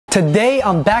Today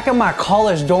I'm back at my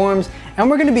college dorms and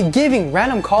we're gonna be giving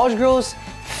random college girls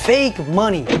fake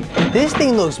money. This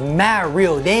thing looks mad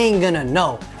real, they ain't gonna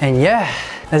know. And yeah,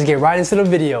 let's get right into the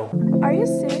video. Are you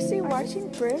seriously watching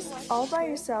Brisk all by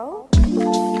yourself?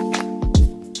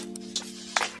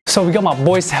 So we got my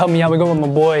boys to help me out. We got my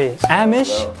boy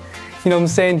Amish. You know what I'm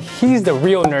saying? He's the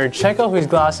real nerd. Check out his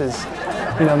glasses.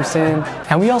 You know what I'm saying?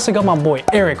 And we also got my boy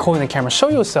Eric holding the camera. Show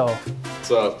yourself.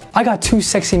 What's up? I got two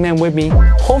sexy men with me.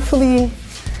 Hopefully,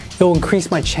 it will increase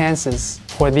my chances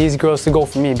for these girls to go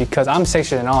for me because I'm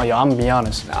sexier than all y'all, I'm gonna be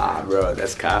honest. Nah, bro,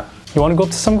 that's cap. You wanna go up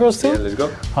to some girls too? Yeah, let's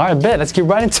go. All right, bet. Let's get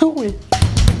right into it.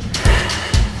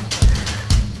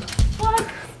 What?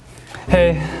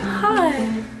 Hey.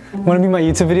 Hi. Wanna be my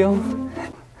YouTube video?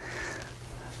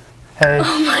 Hey.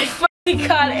 Oh my fucking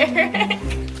god, Eric.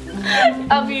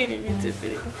 I'll be in your YouTube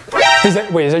video.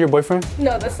 Wait, is that your boyfriend?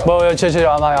 No, that's not. Well, chill,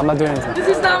 I'm not doing anything.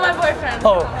 This is not my boyfriend.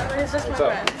 Oh. It's just my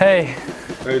friend. Hey.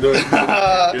 How you doing?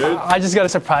 Good? I just got a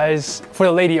surprise for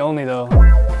the lady only though.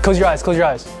 Close your eyes, close your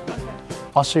eyes.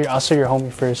 I'll show your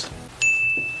homie first.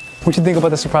 What you think about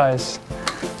the surprise?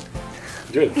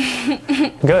 Good.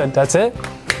 Good, that's it?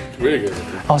 Really good.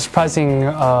 I was surprising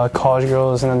college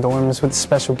girls in the dorms with a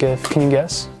special gift. Can you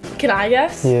guess? Can I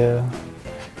guess? Yeah.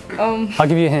 I'll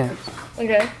give you a hint.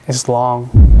 Okay. It's long.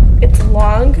 It's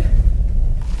long.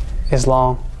 It's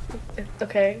long.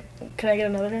 Okay. Can I get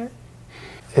another hint?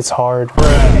 It's hard.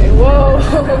 Okay. Whoa.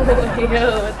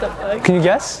 Yo, what the fuck? Can you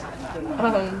guess?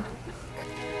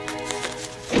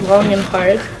 Long and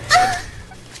hard.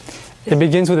 It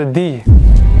begins with a D.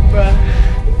 Bruh.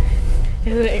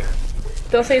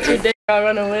 Don't say it's your dick, I'll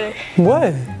run away.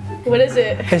 What? What is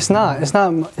it? It's not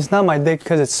my dick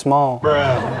because it's small.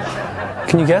 Bruh.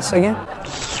 Can you guess again?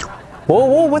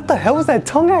 Whoa, what the hell was that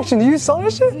tongue action? You saw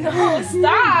that shit? No,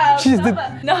 stop! She Stop did-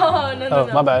 it. No. Oh,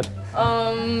 my bad.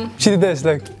 She did this,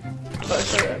 look.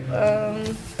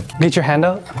 Get your hand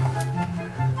out.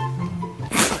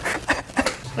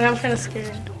 I'm kind of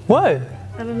scared. What?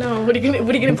 I don't know. What are you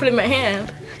gonna put in my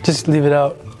hand? Just leave it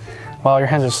out. Wow, your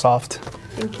hands are soft.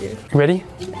 Thank you. You ready?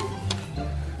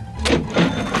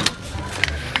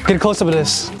 Get a close up of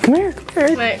this. Come here.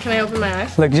 Can I open my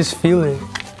eyes? Like, just feel it.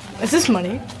 Is this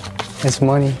money? It's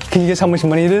money. Can you guess how much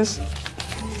money it is?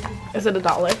 Is it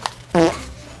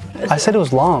 $1? I said it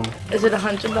was long. Is it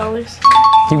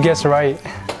 $100? You guessed right.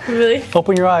 Really?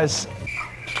 Open your eyes.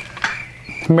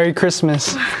 Merry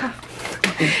Christmas.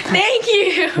 Thank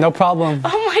you! No problem.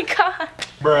 Oh my god!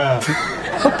 Bruh.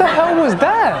 What the hell was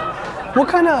that? What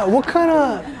kind of?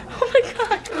 Oh my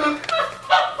god!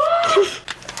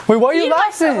 Wait, why are you Eat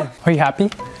laughing? myself. Are you happy? You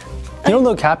don't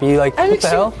look happy. You're like, what the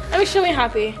hell? I'm extremely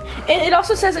happy. It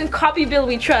also says in Copy Bill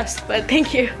we trust, but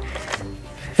thank you.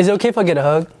 Is it okay if I get a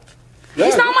hug? Yeah,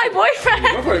 He's not my boyfriend!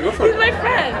 Go for it, go for He's it. my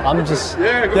friend! I'm just.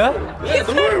 Yeah, go Yeah? for it. Yeah,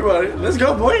 don't worry about it. Let's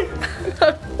go, boy.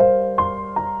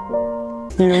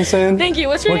 You know what I'm saying? Thank you.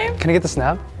 What's your name? Can I get the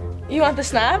snap? You want the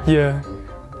snap? Yeah.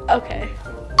 Okay.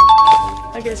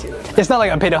 I guess you would. It's not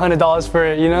like I paid $100 for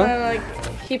it, you know? Like,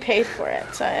 he paid for it,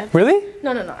 so I have Really?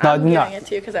 No. No, I'm no. giving it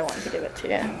to you because I wanted to give it to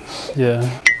you.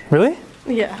 Yeah. Really?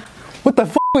 Yeah. What the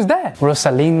f was that?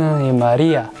 Rosalina y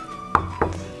Maria.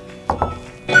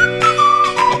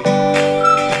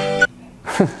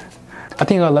 I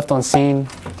think I got left on scene.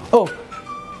 Oh.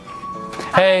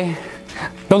 Hey.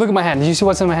 Don't look at my hand. Did you see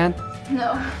what's in my hand?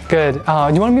 No. Good. Do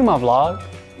you want to be my vlog?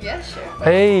 Yeah, sure.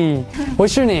 Hey.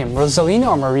 What's your name? Rosalina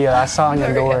or Maria? I saw on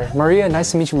your door. Maria,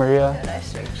 nice to meet you, Maria.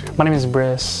 Nice to meet you. My name is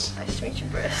Briss. Nice to meet you,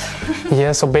 Briss.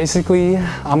 Yeah, so basically,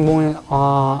 I'm going to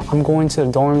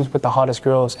the dorms with the hottest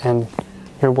girls, and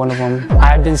you're one of them.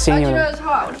 I've been seeing you. How'd you know it was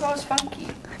hot? What if I was funky?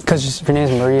 Because your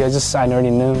name's Maria, I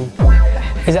already knew.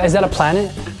 Is that a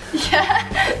planet?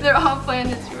 Yeah, they're all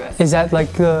planets, right? Is that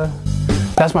like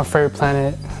that's my favorite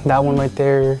planet, that one right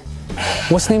there.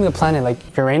 What's the name of the planet, like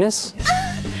Uranus?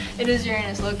 It is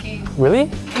Uranus, low-key. Really?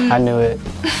 I knew it.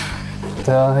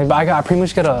 I pretty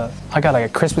much got like a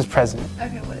Christmas present.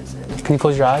 Okay, what is it? Can you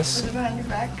close your eyes? Is it behind your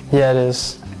back? Yeah, it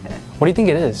is. Okay. What do you think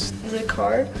it is? Is it a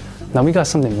card? Now we got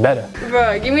something better.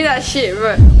 Bro, give me that shit,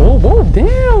 bro. Whoa,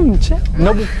 damn, chill.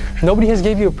 Nobody has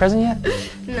gave you a present yet?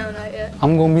 No, not yet.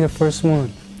 I'm gonna be the first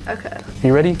one. Okay.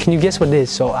 You ready? Can you guess what it is?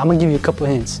 So I'm gonna give you a couple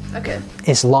of hints. Okay.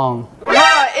 It's long. Bro,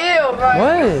 ew, bro.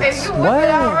 What? If you whip What? it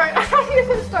out right now, you're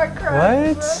gonna start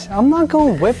crying. What? I'm not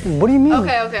gonna whip it. What do you mean?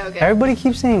 Okay. Everybody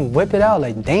keeps saying whip it out.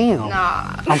 Like, damn.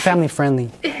 Nah. I'm family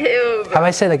friendly. Ew, bro. Have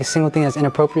I said like a single thing that's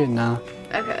inappropriate? Nah.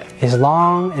 Okay. It's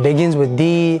long. It begins with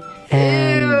D.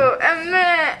 And Ew,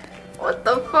 man. What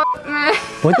the fuck, man?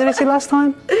 what did I say last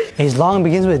time? It's long.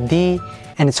 Begins with D,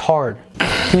 and it's hard.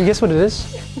 Can you guess what it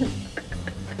is?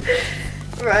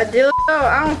 Bro, dildo.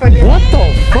 I don't fucking. What the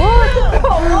fuck?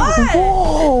 What?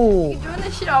 Whoa. You doing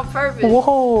this shit on purpose?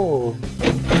 Whoa.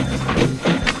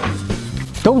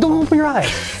 Don't open your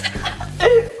eyes.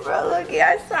 Bro, look,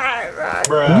 I saw it, bro.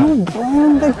 Bruh. You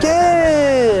burned the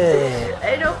gift.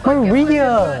 Ain't no fucking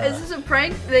Maria. way. Is this a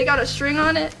prank? They got a string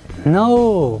on it?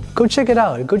 No. Go check it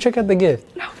out. Go check out the gift.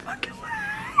 No fucking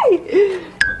way.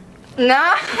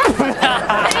 Nah.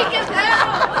 Take it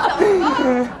down.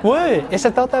 What? It's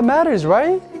a thought that matters,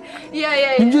 right?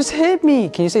 Yeah. You just hit me.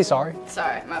 Can you say sorry?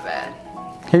 Sorry, my bad.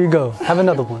 Here you go. Have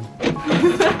another one.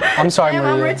 I'm sorry, Damn,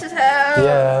 Maria. I'm rich as hell.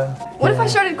 Yeah. What if I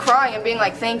started crying and being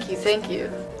like, thank you?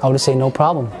 I would say no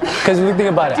problem. Because think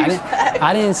about it.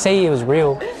 I didn't say it was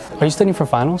real. Are you studying for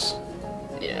finals?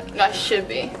 Yeah, I should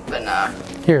be, but nah.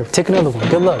 Here, take another one.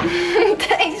 Good luck.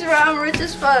 Thanks, bro. I'm rich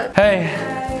as fuck. Hey,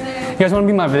 you guys want to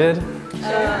be my vid?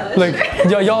 Like,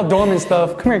 y'all dorm and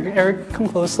stuff. Come here, Eric. Come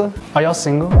closer. Are y'all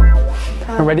single?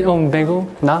 Ready? Bingo?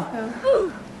 Nah?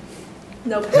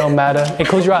 Nope. Don't matter. Hey,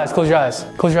 close your eyes. Close your eyes.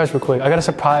 Close your eyes real quick. I got a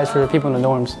surprise for the people in the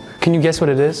dorms. Can you guess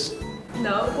what it is?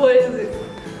 No, what is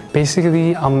it?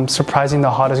 Basically, I'm surprising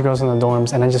the hottest girls in the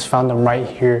dorms, and I just found them right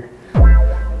here.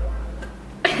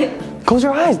 Close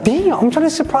your eyes. Damn, I'm trying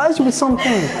to surprise you with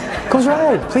something. Close your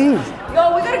eyes, please.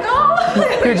 Yo, we gotta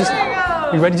go. Here, just.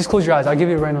 You ready? Just close your eyes. I'll give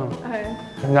you it right now. Okay.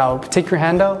 Now, take your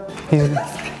hand out.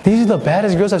 These are the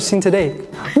baddest girls I've seen today.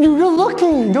 You're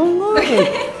looking. Don't look.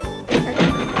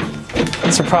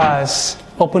 Surprise.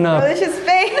 Open up. Oh, this is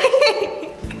fake.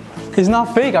 It's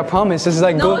not fake, I promise. This is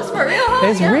like No, it's for real, huh?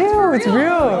 It's Yeah, real. It's real.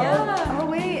 Yeah. Oh,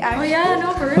 wait. Actually. Oh, yeah,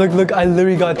 no, for real. Look, I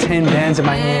literally got 10 bands in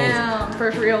my hands. Damn,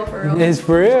 for real. It's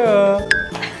for real.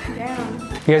 Damn.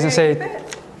 You guys can say,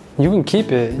 you can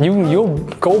keep it. You'll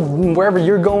go wherever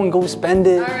you're going, go spend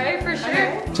it. All right, for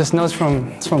sure. Just know it's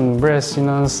from Briss, you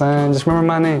know what I'm saying? Just remember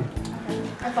my name.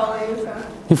 I follow you, so.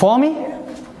 You follow me?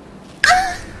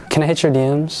 Can I hit your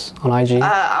DMs on IG?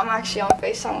 I'm actually on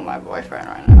FaceTime with my boyfriend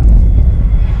right now.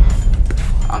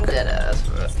 I'm dead ass,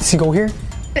 bro. Does he go here?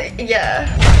 Yeah.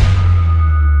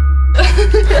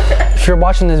 If you're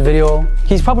watching this video,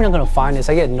 he's probably not gonna find this.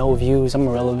 I get no views. I'm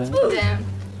irrelevant. Damn.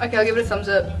 Okay, I'll give it a thumbs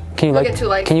up. Can you I'll get 2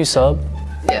 likes. Can you sub?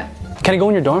 Yeah. Can I go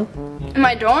in your dorm? In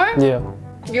my dorm? Yeah.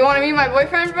 You want to meet my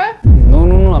boyfriend, bro? No.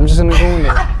 I'm just gonna go in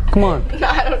there. Come on. No,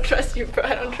 I don't trust you, bro.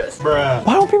 I don't trust you. Bruh.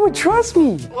 Why don't people trust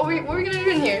me? What are we gonna do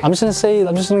in here? I'm just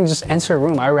gonna enter a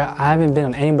room. I haven't been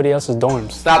on anybody else's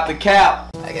dorms. Stop the cap.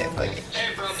 Okay, fuck it.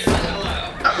 Hey, bro, get the hell out.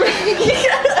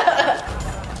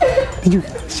 Did you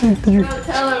Tell him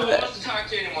I don't want to talk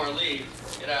to you anymore. Leave.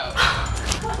 Get out.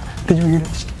 Did you hear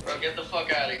that? Bro, get the fuck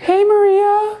out of here. Hey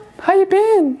Maria, how you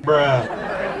been? Bruh.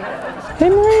 Hey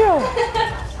Maria.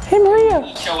 Hey Maria.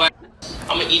 Eat your ass.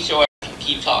 I'm gonna eat your ass if you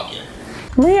keep talking.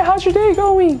 Maria, how's your day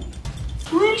going?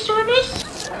 Room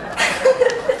service?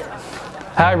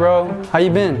 Hi bro, how you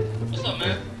been? What's up,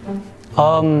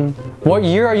 man? What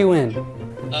year are you in?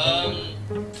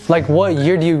 Like what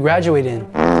year do you graduate in?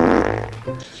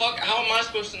 Fuck, how am I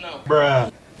supposed to know?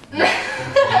 Bruh.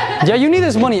 Yeah, you need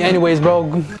this money anyways, bro.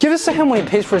 Give this to him when he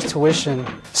pays for his tuition.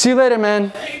 See you later,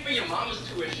 man. Pay for your mama's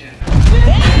tuition.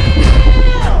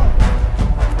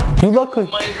 You lucky.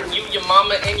 Money from you, your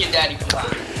mama, and your daddy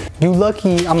combined. You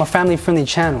lucky I'm a family-friendly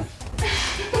channel.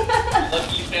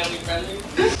 Lucky you family friendly?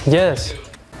 Yes.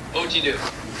 What would you do?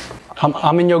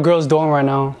 I'm in your girl's dorm right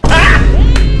now.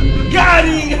 Got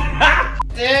him!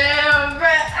 Damn, bro.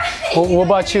 What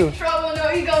about you? Trouble, no,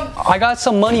 he gonna. I got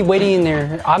some money waiting in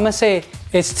there. I'm gonna say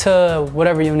it's to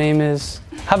whatever your name is.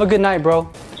 Have a good night, bro.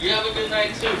 You have a good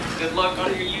night too. Good luck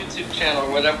on your YouTube channel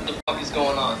or whatever the fuck is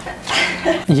going on.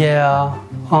 Yeah.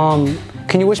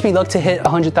 Can you wish me luck to hit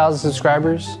 100,000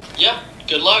 subscribers? Yeah,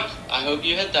 good luck. I hope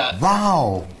you hit that.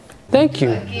 Wow. Thank you.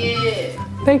 Yeah.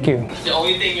 Thank you. It's the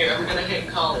only thing you're ever gonna hit in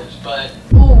college, but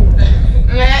Ooh.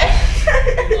 Man.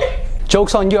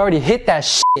 Joke's on you, already hit that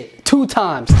shit 2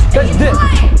 times. That's this.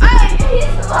 He's lying.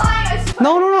 I swear.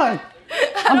 No.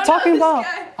 I'm talking this about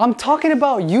guy. I'm talking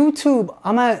about YouTube.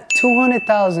 I'm at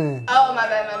 200,000. Oh, my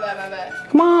bad.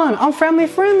 Come on, I'm family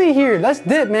friendly here. Let's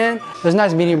dip, man. It was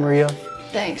nice meeting you, Maria.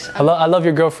 Thanks. I love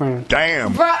your girlfriend.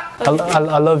 Damn. Bro.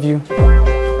 I love you.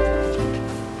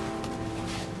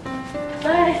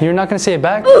 Bye. You're not gonna say it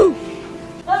back? Love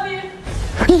you.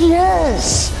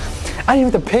 Yes! I didn't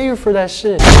even have to pay you for that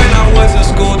shit. When I was in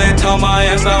school, they told my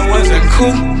ass I wasn't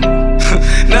cool.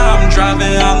 Now I'm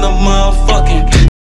driving, I'm the motherfucking